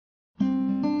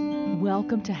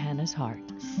Welcome to Hannah's Heart.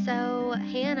 So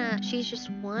Hannah, she's just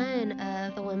one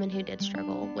of the women who did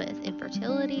struggle with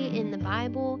infertility in the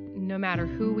Bible. No matter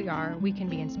who we are, we can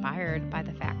be inspired by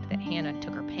the fact that Hannah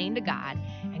took her pain to God,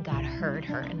 and God heard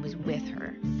her and was with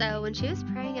her. So when she was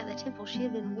praying at the temple, she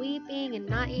had been weeping and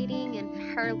not eating,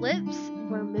 and her lips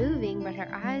were moving, but her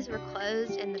eyes were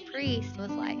closed, and the priest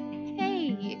was like,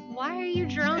 "Hey, why are you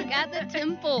drunk at the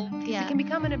temple?" It can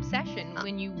become an obsession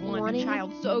when you want a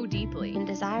child so deeply. And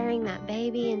desiring that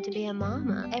baby and to be a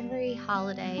mama. Every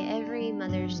holiday, every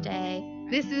Mother's Day.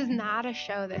 This is not a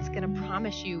show that's going to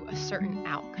promise you a certain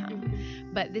outcome,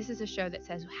 but this is a show that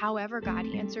says, however God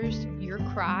answers your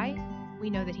cry,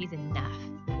 we know that He's enough.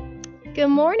 Good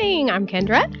morning. I'm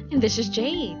Kendra. And this is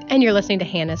Jade. And you're listening to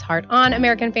Hannah's Heart on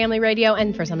American Family Radio.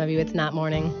 And for some of you, it's not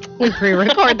morning. We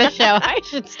pre-record the show. I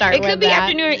should start with that. It could be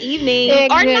afternoon or evening it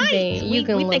or could night. Be.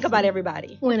 We think about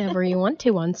everybody. Whenever you want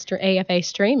to on AFA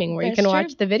streaming where you can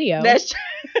watch the video. That's true.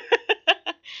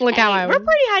 Look how we're pretty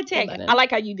high tech. I like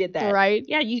how you did that. Right?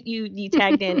 Yeah, you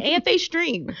tagged in AFA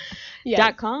stream.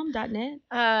 Yes. .com, .net.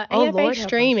 AFA Lord,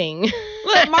 streaming.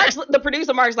 Look, the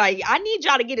producer Mark's like, I need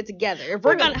y'all to get it together. If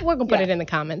we're gonna put it in the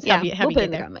comments. Yeah, we'll put it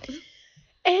in the comments.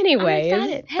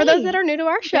 Anyways, for those that are new to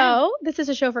our show, this is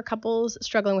a show for couples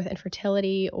struggling with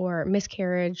infertility or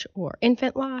miscarriage or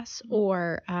infant loss,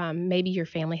 or maybe your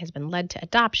family has been led to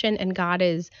adoption and God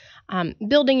is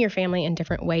building your family in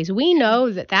different ways. We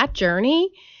know that journey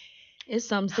is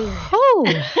something serious. Oh,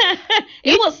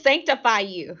 it will sanctify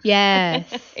you. Yes,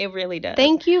 it really does.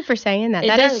 Thank you for saying that.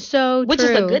 That is so true. Which is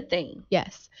a good thing.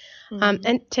 Yes.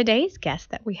 And today's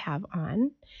guest that we have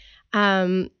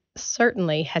on,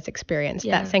 certainly has experienced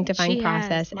that sanctifying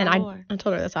process. And I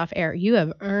told her this off air. You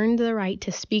have earned the right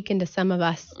to speak into some of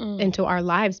us, into our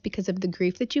lives, because of the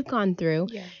grief that you've gone through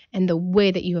and the way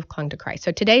that you have clung to Christ.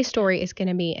 So today's story is going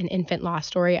to be an infant loss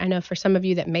story. I know for some of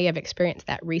you that may have experienced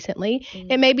that recently,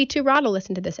 it may be too raw to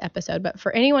listen to this episode, but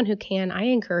for anyone who can, I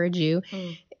encourage you.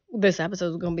 This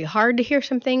episode is going to be hard to hear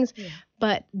some things,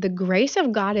 but the grace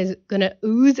of God is going to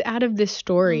ooze out of this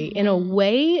story in a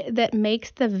way that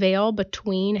makes the veil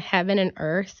between heaven and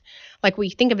earth, like we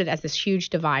think of it as this huge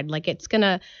divide, like it's going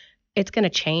to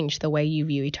change the way you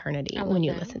view eternity when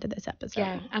you listen to this episode.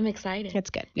 Yeah, I'm excited. It's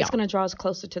good. It's going to draw us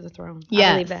closer to the throne. Yes.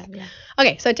 I believe that. Yeah.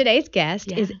 Okay, so today's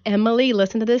guest is Emily.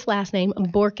 Listen to this last name,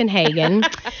 Borkenhagen.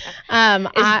 Is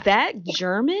that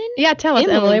German? Yeah, tell us,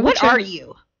 Emily. What are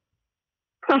you?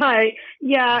 Hi.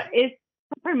 Yeah, it's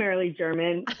primarily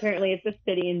German. Apparently, it's a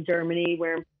city in Germany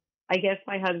where I guess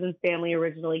my husband's family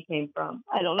originally came from.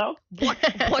 I don't know.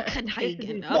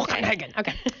 Borkenhagen.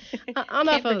 Okay.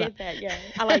 Enough of that. Yeah,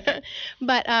 I like it.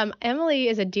 But Emily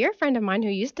is a dear friend of mine who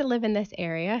used to live in this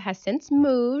area, has since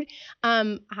moved.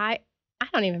 I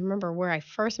don't even remember where I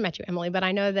first met you, Emily, but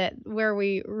I know that where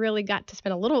we really got to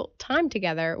spend a little time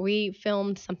together, we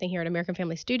filmed something here at American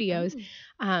Family Studios,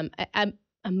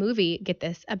 a movie, get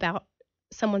this, about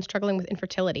someone struggling with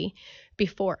infertility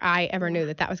before I ever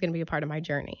knew that was going to be a part of my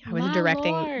journey. I was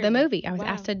directing the movie. I was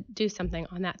asked to do something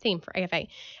on that theme for AFA.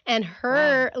 And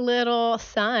her little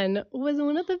son was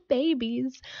one of the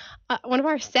babies, one of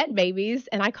our set babies.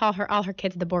 And I call all her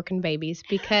kids the Borken babies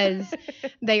because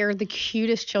they are the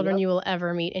cutest children you will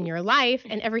ever meet in your life.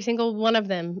 And every single one of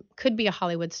them could be a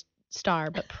Hollywood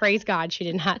star, but praise God she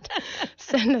did not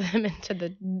send them into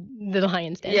the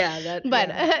lion's den.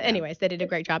 Anyways, they did a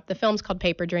great job. The film's called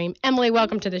Paper Dream. Emily,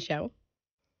 welcome to the show.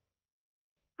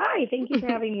 Hi, thank you for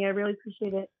having me. I really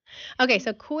appreciate it. Okay,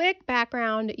 so quick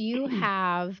background. You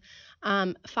have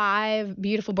 5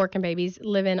 beautiful Borken babies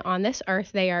living on this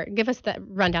earth. Give us the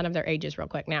rundown of their ages real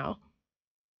quick now.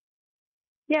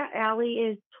 Yeah, Allie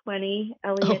is 20.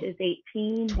 Elliot is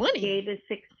 18. 20? Gabe is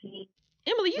 16.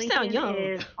 Emily, you sound young.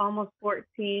 Is almost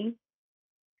 14.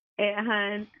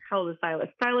 And how old is Silas?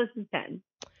 Silas is 10.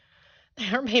 They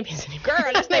aren't babies anymore.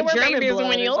 Girl, that's they were German babies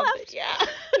when you left. Yeah.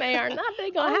 They are not.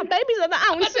 They're going to have babies of their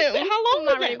own soon. How long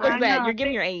was that? You're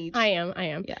getting your age. I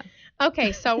am. Yeah.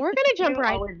 Okay, so we're going to jump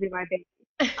right. Always be my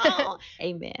baby. Oh,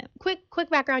 amen. Quick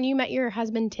background. You met your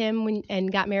husband, Tim,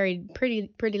 and got married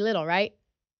pretty little, right?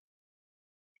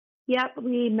 Yep,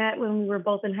 we met when we were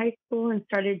both in high school and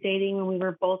started dating when we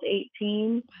were both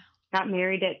 18. Wow. Got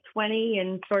married at 20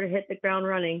 and sort of hit the ground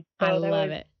running. So I love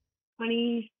it.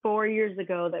 24 years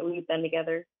ago that we've been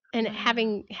together. And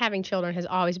having children has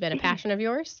always been a passion of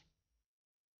yours?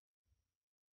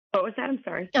 What was that? I'm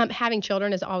sorry. Having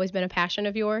children has always been a passion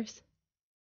of yours?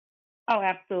 Oh,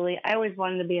 absolutely. I always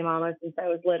wanted to be a mama since I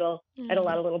was little. I had a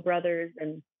lot of little brothers,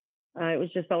 and it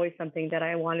was just always something that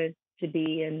I wanted to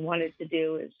be and wanted to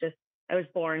do. It's just I was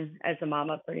born as a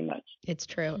mama, pretty much. It's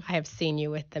true. I have seen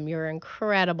you with them. You're an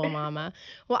incredible mama.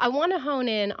 Well, I want to hone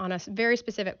in on a very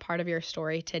specific part of your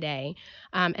story today,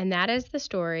 and that is the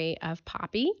story of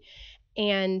Poppy.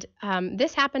 And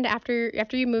this happened after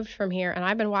you moved from here, and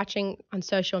I've been watching on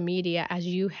social media as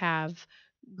you have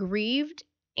grieved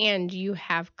and you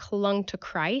have clung to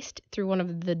Christ through one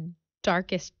of the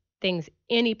darkest things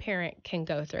any parent can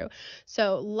go through.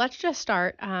 So let's just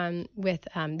start with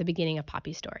the beginning of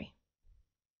Poppy's story.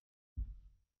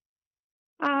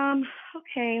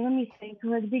 Okay, let me think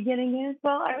where the beginning is.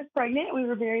 Well, I was pregnant. We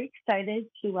were very excited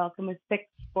to welcome a sixth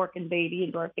orphan baby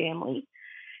into our family.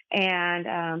 And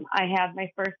I had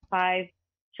my first 5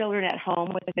 children at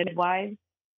home with a midwife.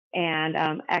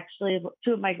 And actually,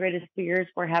 2 of my greatest fears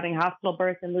were having hospital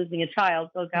birth and losing a child.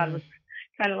 So God was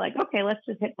kind of like, okay, let's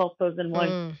just hit both those in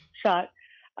one shot.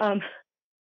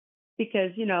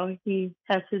 Because, he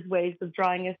has his ways of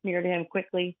drawing us near to him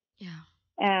quickly. Yeah.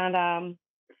 And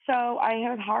so I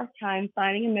had a hard time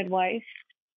finding a midwife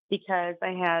because I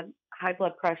had high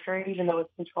blood pressure, even though it's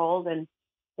controlled, and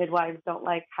midwives don't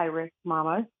like high-risk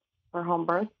mamas for home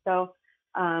birth. So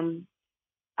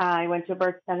I went to a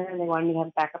birth center, and they wanted me to have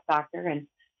a backup doctor, and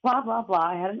blah, blah, blah.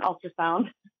 I had an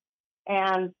ultrasound.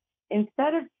 And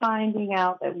instead of finding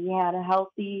out that we had a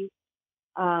healthy,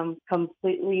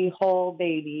 completely whole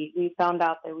baby, we found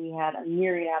out that we had a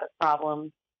myriad of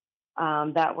problems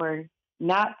that were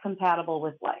not compatible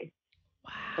with life.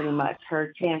 Wow. Pretty much.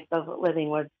 Her chance of living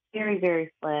was very,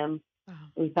 very slim. Wow.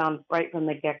 We found right from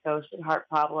the get-go she had heart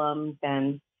problems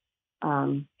and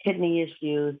kidney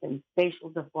issues and facial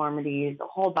deformities,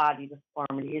 whole body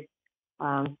deformities,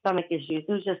 stomach issues.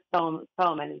 It was just so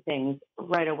many things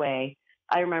right away.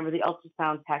 I remember the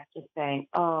ultrasound tech just saying,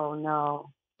 "Oh no,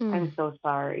 I'm so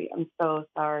sorry. I'm so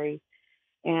sorry."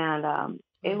 And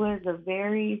it was a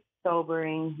very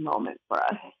sobering moment for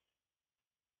us.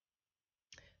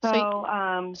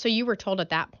 So you were told at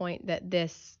that point that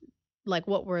this, like,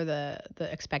 what were the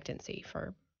expectancy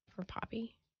for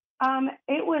Poppy?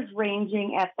 It was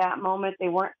ranging at that moment. They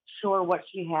weren't sure what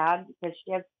she had because she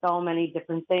had so many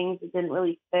different things. It didn't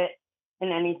really fit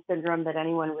in any syndrome that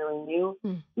anyone really knew.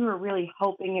 We were really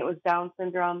hoping it was Down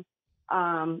syndrome.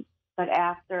 But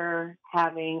after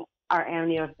having our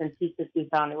amniocentesis, we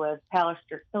found it was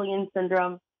Pallister-Killian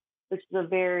syndrome, which is a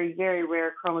very, very rare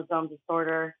chromosome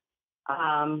disorder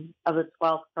of the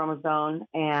 12th chromosome.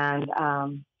 And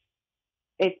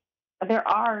there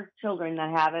are children that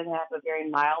have it, have a very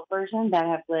mild version that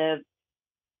have lived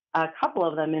a couple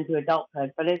of them into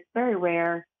adulthood, but it's very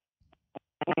rare.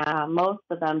 And most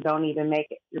of them don't even make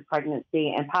it through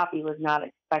pregnancy, and Poppy was not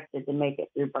expected to make it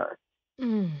through birth.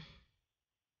 My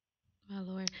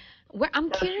Lord.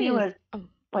 I'm So curious. she was I'm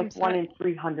like sorry. 1 in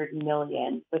 300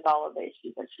 million with all of the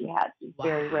issues that she had. She's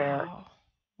very rare.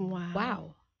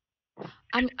 Wow.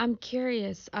 I'm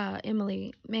curious,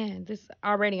 Emily. Man, this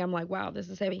already. I'm like, wow, this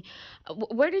is heavy.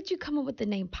 Where did you come up with the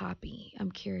name Poppy? I'm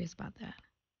curious about that.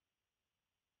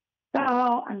 So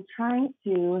I'm trying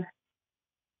to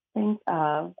think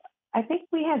of, I think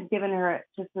we had given her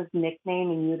just this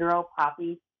nickname in utero,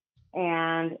 Poppy.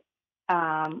 And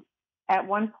at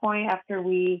one point after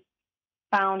we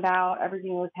found out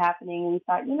everything was happening, we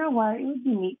thought, you know what, it would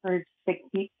be neat for her to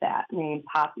keep that name,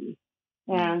 Poppy.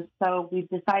 And so we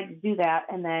decided to do that.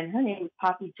 And then her name was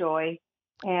Poppy Joy.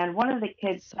 And one of the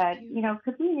kids said,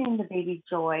 could we name the baby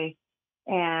Joy?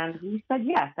 And we said,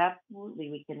 yes, absolutely,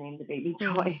 we can name the baby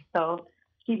Joy. So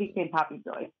she became Poppy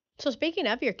Joy. So speaking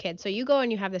of your kids, so you go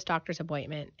and you have this doctor's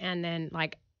appointment, and then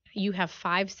like you have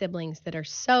 5 siblings that are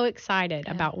so excited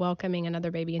about welcoming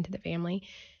another baby into the family.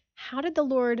 How did the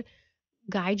Lord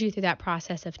guide you through that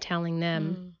process of telling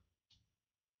them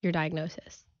your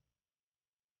diagnosis?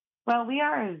 Well, we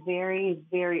are a very,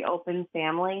 very open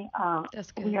family.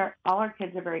 That's good. All our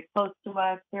kids are very close to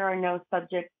us. There are no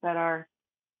subjects that are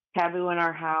taboo in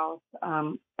our house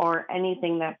or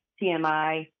anything that's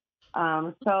TMI.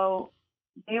 So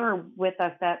they were with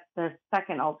us at the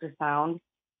second ultrasound.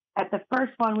 At the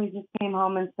first one, we just came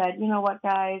home and said, you know what,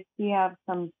 guys, we have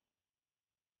some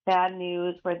bad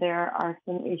news where there are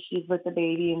some issues with the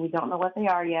baby, and we don't know what they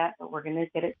are yet, but we're going to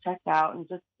get it checked out. And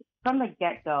just from the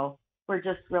get-go, we're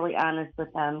just really honest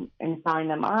with them and telling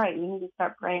them, all right, we need to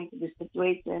start praying for this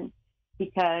situation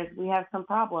because we have some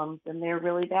problems and they're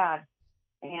really bad.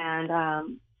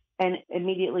 And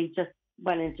immediately just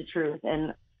went into truth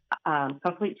and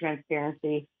complete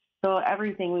transparency. So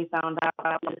everything we found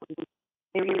out,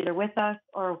 they were either with us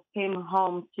or came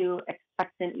home to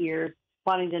expectant ears,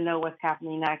 wanting to know what's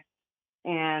happening next.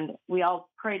 And we all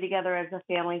prayed together as a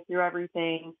family through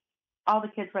everything. All the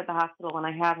kids were at the hospital when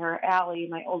I had her. Allie,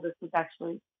 my oldest, was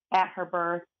actually at her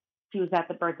birth. she was at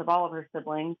the birth of all of her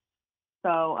siblings.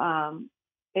 So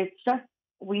it's just,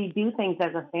 we do things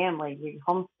as a family. We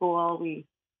homeschool, we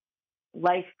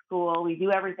life school, we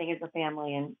do everything as a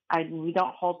family, and we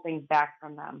don't hold things back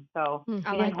from them. So Hmm.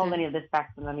 I we like didn't hold that. any of this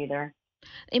back from them either.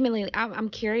 Emily, I'm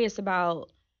curious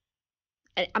about.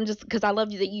 I'm just because I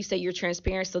love you that you say you're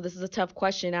transparent. So this is a tough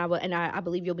question. I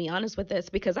believe you'll be honest with this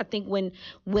because I think when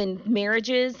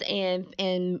marriages and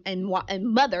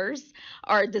mothers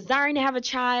are desiring to have a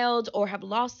child or have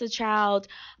lost a child,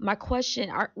 my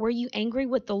question were you angry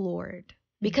with the Lord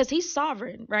because He's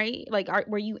sovereign, right? Like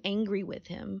were you angry with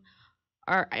Him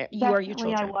or you or your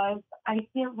Definitely, I children? was. I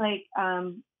feel like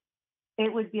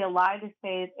it would be a lie to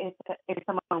say if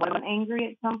someone wasn't angry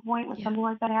at some point when Yeah. something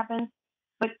like that happens.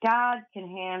 But God can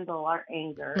handle our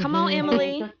anger. Come on, Mhm. I mean,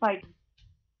 Emily. just like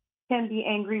can be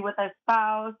angry with a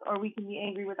spouse or we can be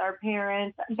angry with our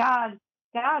parents. God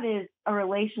is a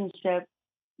relationship,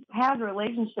 has a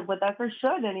relationship with us, or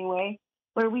should anyway,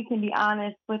 where we can be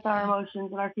honest with our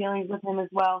emotions and our feelings with Him as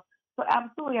well. So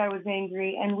absolutely, I was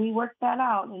angry, and we worked that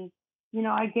out. And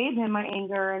I gave Him my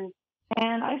anger,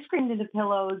 and I screamed into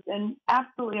pillows, and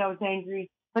absolutely, I was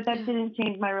angry. But that Yeah. didn't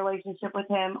change my relationship with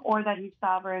Him, or that He's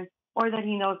sovereign, or that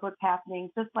He knows what's happening.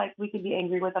 Just like we could be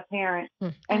angry with a parent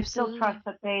and still Absolutely. trust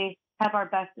that they have our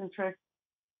best interests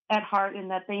at heart, and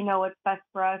that they know what's best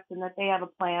for us, and that they have a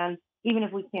plan, even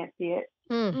if we can't see it.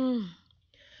 Hmm. Mm.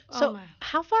 Oh So, my.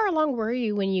 how far along were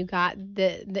you when you got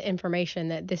the information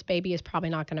that this baby is probably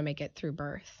not going to make it through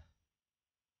birth?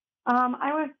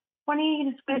 I was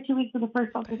 20 to 22 weeks of the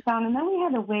first ultrasound, and then we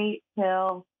had to wait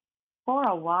till for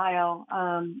a while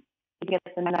to get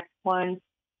the next one.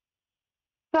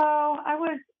 So I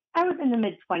was in the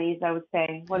mid-20s, I would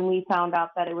say, when we found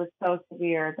out that it was so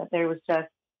severe that there was just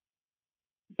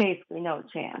basically no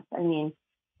chance. I mean,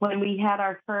 when we had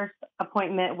our first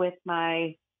appointment with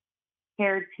my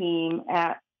care team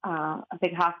at a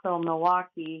big hospital in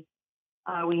Milwaukee,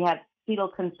 we had fetal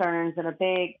concerns and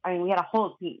we had a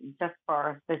whole team just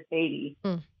for this baby.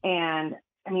 Mm. And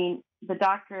I mean, the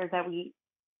doctor that we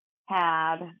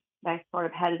had that sort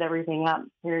of headed everything up,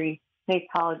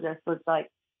 neonatologist, was like,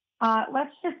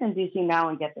 let's just induce you now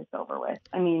and get this over with.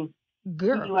 I mean,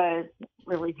 Girl. he was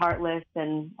really heartless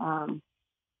and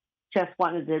just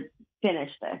wanted to finish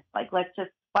this. Like, why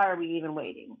are we even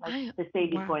waiting? Like, this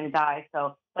baby's Wow. going to die,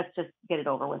 so let's just get it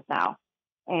over with now.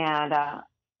 And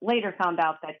later found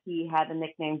out that he had the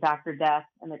nickname Dr. Death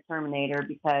and the Terminator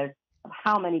because of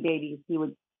how many babies he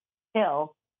would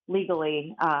kill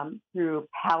legally through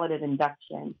palliative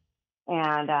induction.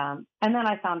 And then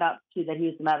I found out, too, that he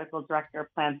was the medical director of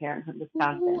Planned Parenthood,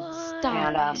 Wisconsin. What?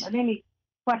 And Stop it made me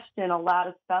question a lot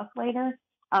of stuff later.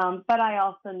 But I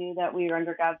also knew that we were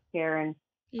under God's care, and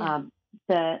Yeah.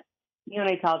 the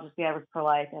neonatologist we had was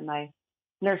pro-life, and my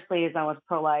nurse liaison was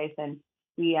pro-life, and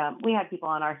we had people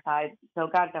on our side. So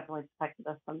God definitely protected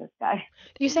us from this guy.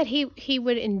 You said he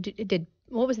would did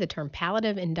what was the term?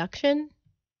 Palliative induction?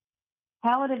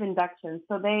 Palliative induction.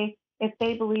 So if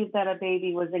they believed that a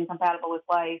baby was incompatible with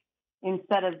life,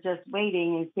 instead of just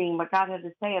waiting and seeing what God had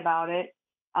to say about it,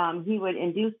 he would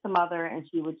induce the mother, and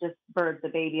she would just birth the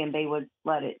baby, and they would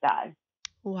let it die.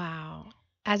 Wow.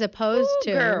 As opposed Ooh,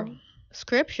 to girl.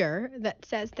 scripture that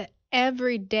says that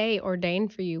every day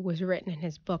ordained for you was written in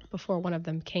His book before one of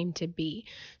them came to be.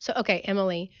 So, okay,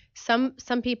 Emily, some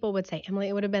people would say, Emily,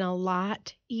 it would have been a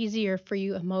lot easier for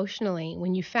you emotionally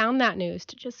when you found that news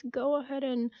to just go ahead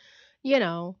and,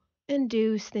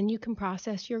 induce, then you can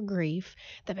process your grief.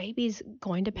 The baby's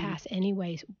going to pass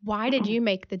anyways. Why did you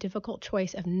make the difficult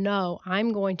choice of, no,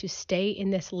 I'm going to stay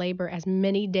in this labor as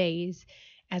many days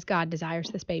as God desires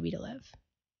this baby to live?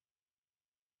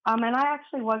 And I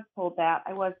actually was told that.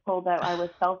 I was told that I was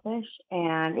selfish,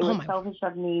 and it Oh was my- selfish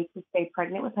of me to stay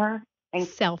pregnant with her and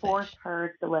Selfish. force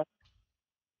her to live.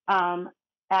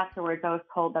 Afterwards, I was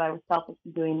told that I was selfish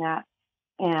in doing that,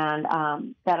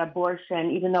 and that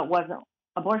abortion, even though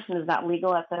abortion is not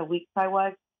legal at the weeks I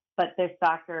was, but this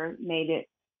doctor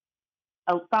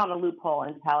found a loophole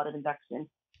in palliative induction.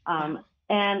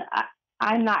 And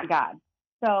I'm not God.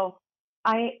 So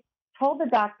I told the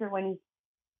doctor when he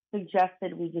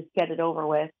suggested we just get it over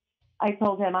with, I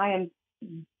told him I am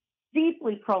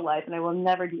deeply pro-life and I will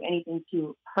never do anything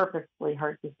to purposefully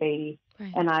hurt this baby.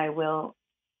 Right. And I will,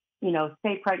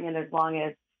 stay pregnant as long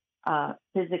as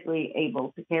physically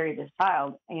able to carry this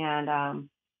child. And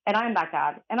I'm not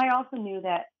God. And I also knew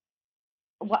that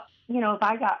if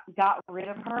I got rid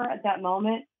of her at that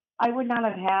moment, I would not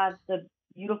have had the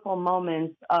beautiful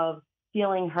moments of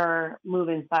feeling her move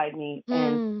inside me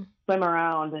and swim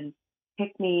around and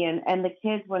pick me, and the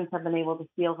kids wouldn't have been able to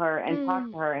feel her and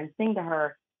talk to her and sing to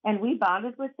her And we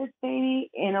bonded with this baby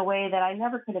in a way that I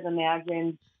never could have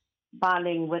imagined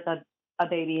bonding with a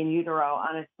baby in utero,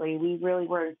 honestly. We really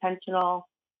were intentional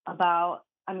about,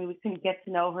 I mean, we couldn't get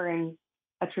to know her in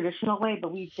a traditional way,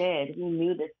 but we did. We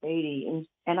knew this baby,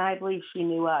 and I believe she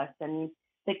knew us. And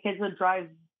the kids would drive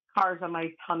cars on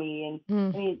my tummy.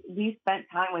 And I mean, we spent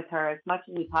time with her as much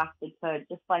as we possibly could.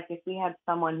 Just like if we had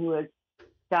someone who was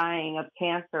dying of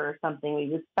cancer or something, we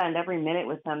would spend every minute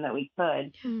with them that we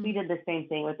could. We did the same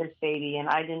thing with this baby, and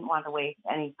I didn't want to waste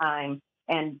any time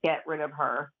and get rid of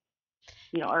her,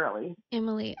 early.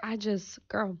 Emily,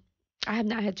 girl, I have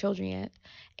not had children yet.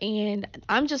 And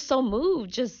I'm just so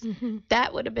moved. Just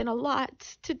that would have been a lot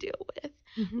to deal with.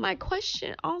 My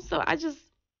question also,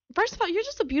 first of all, you're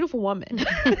just a beautiful woman.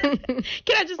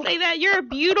 Can I just say that? You're a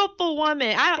beautiful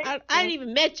woman. I ain't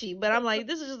even met you, but I'm like,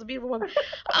 this is just a beautiful woman.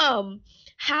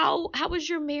 How was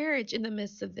your marriage in the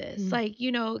midst of this? Like,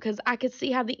 because I could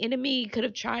see how the enemy could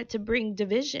have tried to bring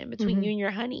division between you and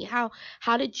your honey.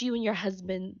 How did you and your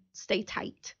husband stay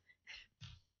tight?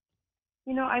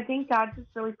 I think God just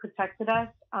really protected us.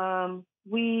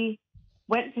 We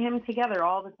went to him together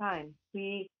all the time.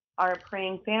 We are a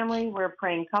praying family. We're a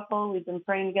praying couple. We've been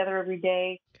praying together every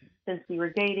day since we were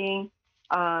dating.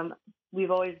 We've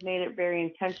always made it very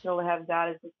intentional to have God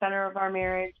as the center of our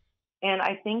marriage. And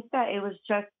I think that it was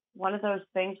just one of those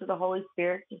things where the Holy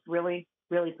Spirit just really,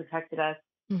 really protected us.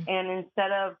 And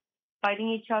instead of fighting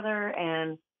each other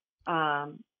and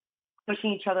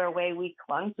pushing each other away, we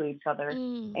clung to each other.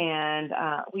 And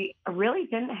we really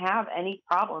didn't have any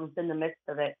problems in the midst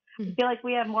of it. I feel like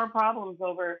we have more problems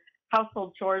over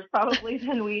household chores probably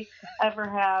than we ever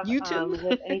have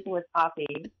with anything with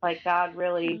Poppy. Like God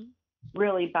really,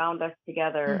 really bound us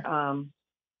together.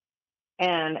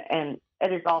 And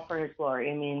it is all for his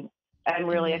glory. I mean, I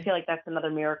feel like that's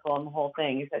another miracle in the whole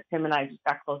thing, is that Tim and I just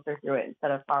got closer through it instead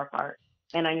of far apart.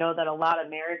 And I know that a lot of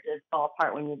marriages fall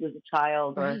apart when you lose a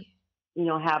child or,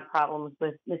 have problems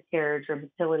with miscarriage or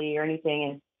fertility or anything.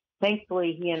 And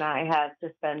thankfully, he and I have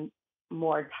just been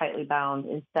more tightly bound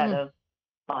instead of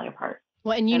falling apart.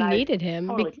 Well, and you needed him.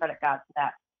 Totally credit God for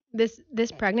that.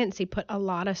 This pregnancy put a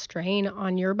lot of strain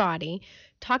on your body.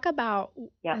 Talk about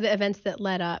the events that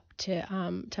led up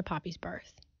to Poppy's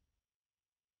birth.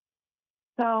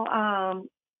 So,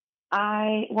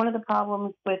 one of the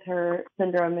problems with her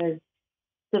syndrome is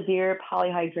severe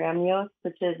polyhydramnios,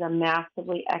 which is a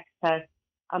massively excess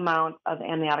amount of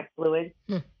amniotic fluid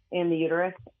in the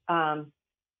uterus.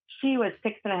 She was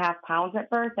 6.5 pounds at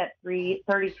birth. At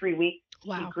 33 weeks,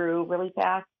 she grew really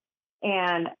fast,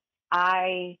 and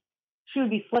she would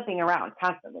be flipping around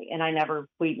constantly, and I never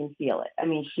would even feel it. I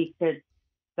mean, she could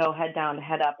go head down to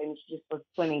head up, and she just was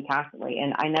swimming constantly,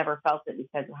 and I never felt it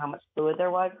because of how much fluid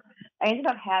there was. I ended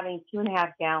up having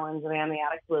 2.5 gallons of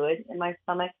amniotic fluid in my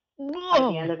stomach by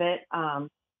the end of it.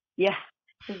 It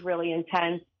was really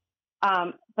intense.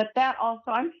 But that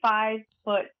also, I'm 5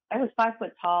 foot. I was 5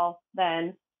 foot tall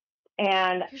then,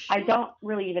 and I don't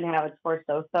really even have a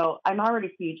torso, so I'm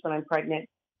already huge when I'm pregnant.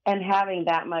 And having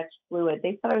that much fluid,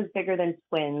 they thought I was bigger than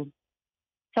twins,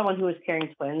 someone who was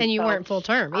carrying twins. And you weren't full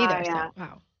term either.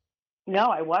 Wow. No,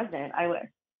 I wasn't. I was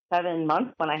 7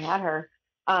 months when I had her,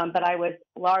 but I was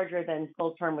larger than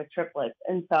full term with triplets.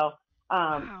 And so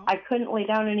I couldn't lay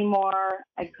down anymore.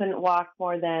 I couldn't walk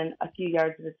more than a few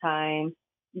yards at a time.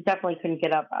 Definitely couldn't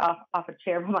get up off a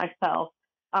chair by myself.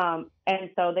 And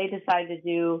so they decided to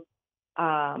do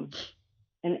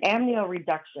an amnio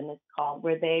reduction, it's called,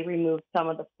 where they remove some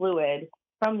of the fluid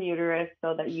from the uterus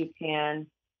so that you can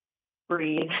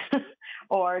breathe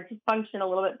or just function a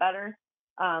little bit better.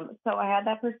 So I had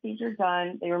that procedure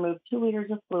done. They removed 2 liters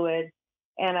of fluid,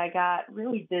 and I got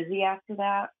really dizzy after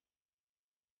that.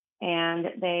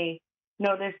 And they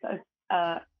noticed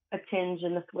a tinge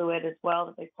in the fluid as well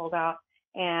that they pulled out.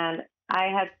 And I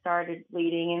had started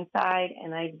bleeding inside,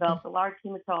 and I developed a large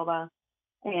hematoma.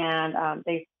 And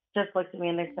they just looked at me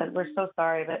and they said, "We're so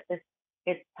sorry, but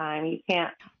it's time. You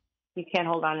can't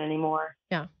hold on anymore."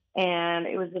 Yeah. And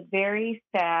it was a very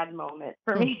sad moment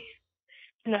for me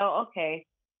to know, okay,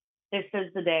 this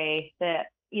is the day that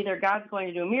either God's going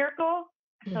to do a miracle,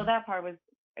 so that part was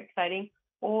exciting,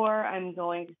 or I'm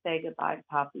going to say goodbye to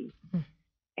Poppy.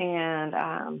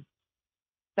 And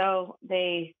so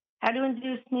they had to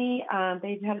induce me.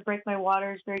 They had to break my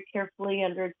waters very carefully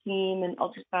under a team and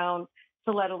ultrasound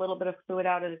to let a little bit of fluid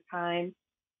out at a time.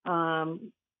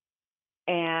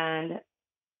 And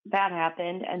that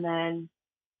happened. And then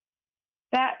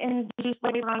that induced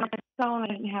labor on its own. I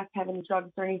didn't have to have any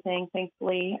drugs or anything,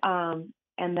 thankfully. And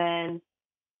then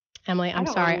Emily, I'm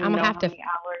sorry. I'm gonna have to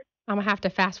I'm going to have to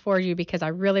fast forward you because I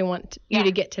really want you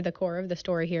to get to the core of the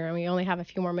story here, and we only have a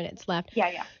few more minutes left.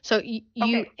 Yeah. So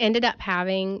you ended up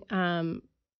having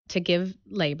to give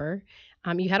labor.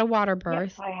 You had a water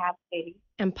birth. Yes, I have a baby.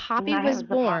 And Poppy was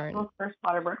born. The first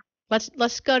water birth.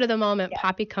 Let's go to the moment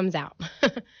Poppy comes out.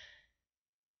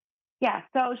 Yeah,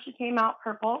 so she came out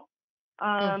purple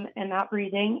and not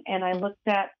breathing, and I looked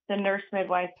at the nurse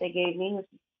midwife they gave me, which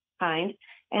is kind,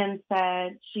 and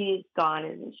said, "She's gone,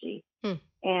 isn't she?"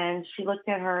 And she looked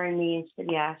at her and me and she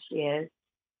said, "Yeah, she is."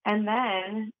 And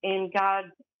then, in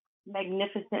God's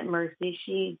magnificent mercy,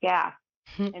 she gasped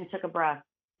and took a breath.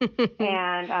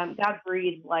 And God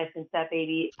breathed life into that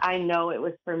baby. I know it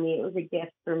was for me. It was a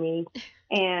gift for me.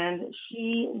 And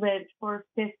she lived for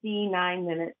 59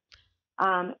 minutes.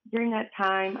 During that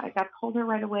time, I got to hold her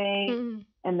right away.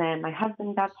 And then my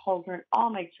husband got to hold her. And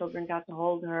all my children got to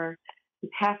hold her. We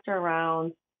passed her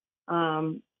around.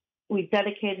 We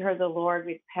dedicated her to the Lord.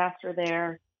 We passed her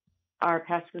there. Our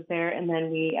pastor was there. And then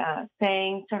we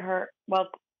sang to her, well,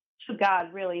 to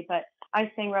God, really. But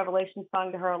I sang Revelation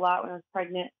song to her a lot when I was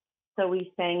pregnant. So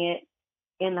we sang it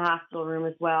in the hospital room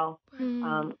as well.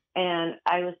 And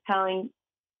I was telling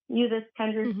you this,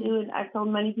 Kendra, too, and I've told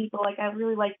many people, like, I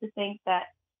really like to think that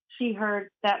she heard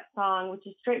that song, which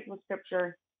is straight from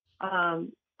Scripture,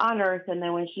 on earth, and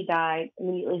then when she died,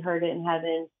 immediately heard it in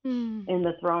heaven in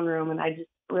the throne room. And I just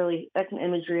really, that's an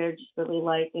imagery I just really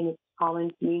like, and it's calling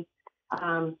to me.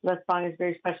 So that song is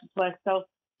very special to us. So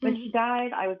when she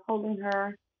died, I was holding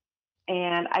her,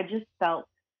 and I just felt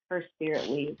her spirit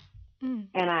leave. And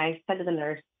I said to the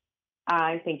nurse,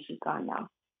 "I think she's gone now."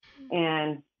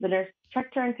 And the nurse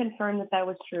checked her and confirmed that that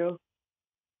was true.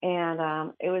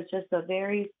 And it was just a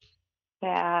very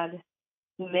sad,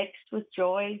 mixed with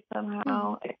joy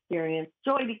somehow experience.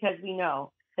 Joy because we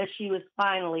know that she was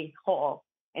finally whole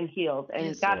and healed,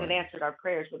 and God had answered our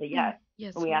prayers with a yes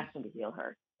when we asked him to heal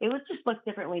her. It was just looked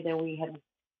differently than we had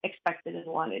expected and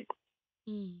wanted.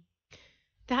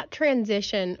 That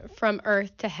transition from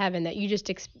earth to heaven that you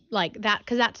just like that,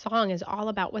 because that song is all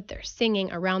about what they're singing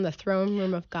around the throne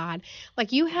room of God.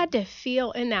 Like, you had to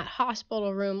feel in that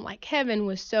hospital room like heaven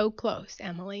was so close,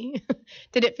 Emily.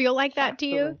 Did it feel like that to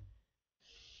you?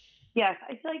 Yes,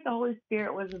 I feel like the Holy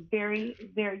Spirit was very,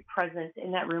 very present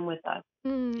in that room with us.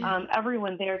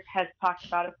 Everyone there has talked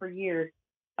about it for years,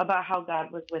 about how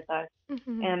God was with us,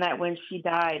 and that when she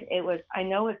died, it was, I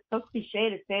know it's so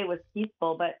cliche to say it was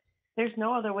peaceful, but there's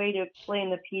no other way to explain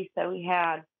the peace that we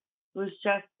had. It was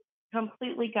just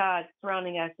completely God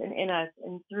surrounding us and in us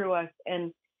and through us.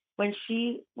 And when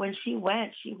she went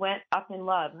up in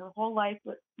love. Her whole life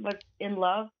was in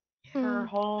love. Her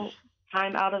whole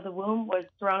time out of the womb was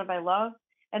surrounded by love.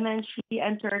 And then she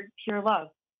entered pure love.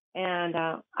 And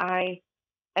I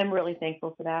am really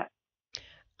thankful for that.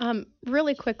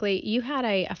 Really quickly, you had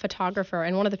a photographer,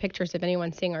 and one of the pictures, if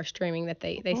anyone's seeing or streaming, that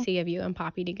they see of you and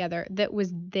Poppy together, that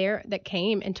was there, that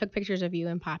came and took pictures of you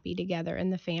and Poppy together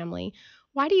and the family.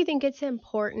 Why do you think it's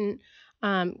important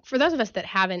for those of us that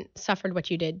haven't suffered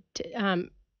what you did to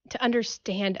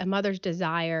understand a mother's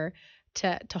desire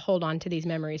to hold on to these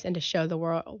memories and to show the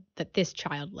world that this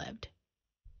child lived?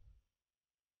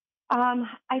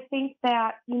 I think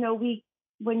that,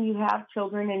 when you have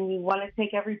children and you want to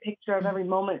take every picture of every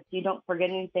moment so you don't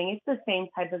forget anything, it's the same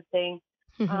type of thing.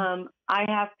 I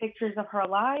have pictures of her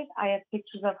alive. I have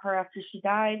pictures of her after she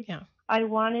died. Yeah. I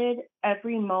wanted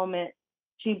every moment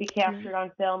to be captured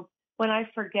on film. When I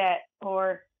forget,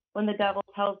 or when the devil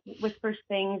whispers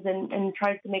things and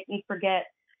tries to make me forget,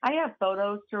 I have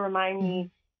photos to remind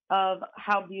me of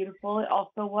how beautiful it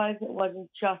also was. It wasn't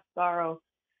just sorrow.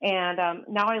 And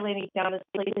now I lay it down.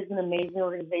 Slate is an amazing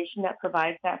organization that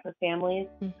provides that for families.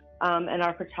 And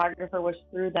our photographer was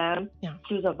through them. Yeah.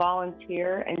 She was a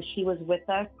volunteer, and she was with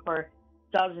us for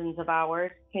dozens of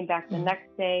hours. Came back the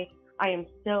next day. I am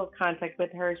still in contact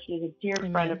with her. She's a dear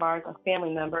friend of ours, a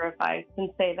family member, if I can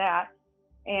say that.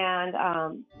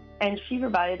 And she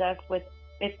provided us with,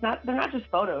 they're not just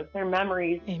photos, they're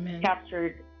memories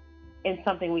captured in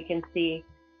something we can see.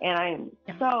 And I'm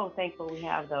so thankful we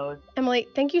have those. Emily,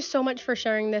 thank you so much for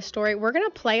sharing this story. We're going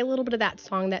to play a little bit of that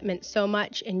song that meant so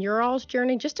much in your all's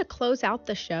journey just to close out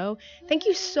the show. Thank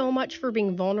you so much for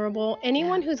being vulnerable.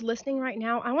 Anyone who's listening right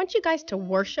now, I want you guys to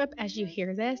worship as you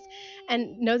hear this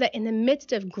and know that in the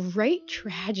midst of great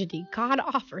tragedy, God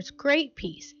offers great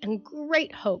peace and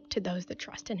great hope to those that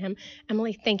trust in him.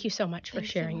 Emily, thank you so much for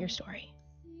sharing your story.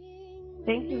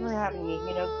 Thank you for having me.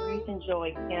 Grief and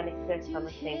joy can't exist on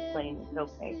the same plane. It's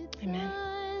okay. Amen.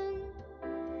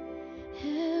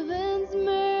 Heaven's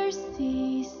mercy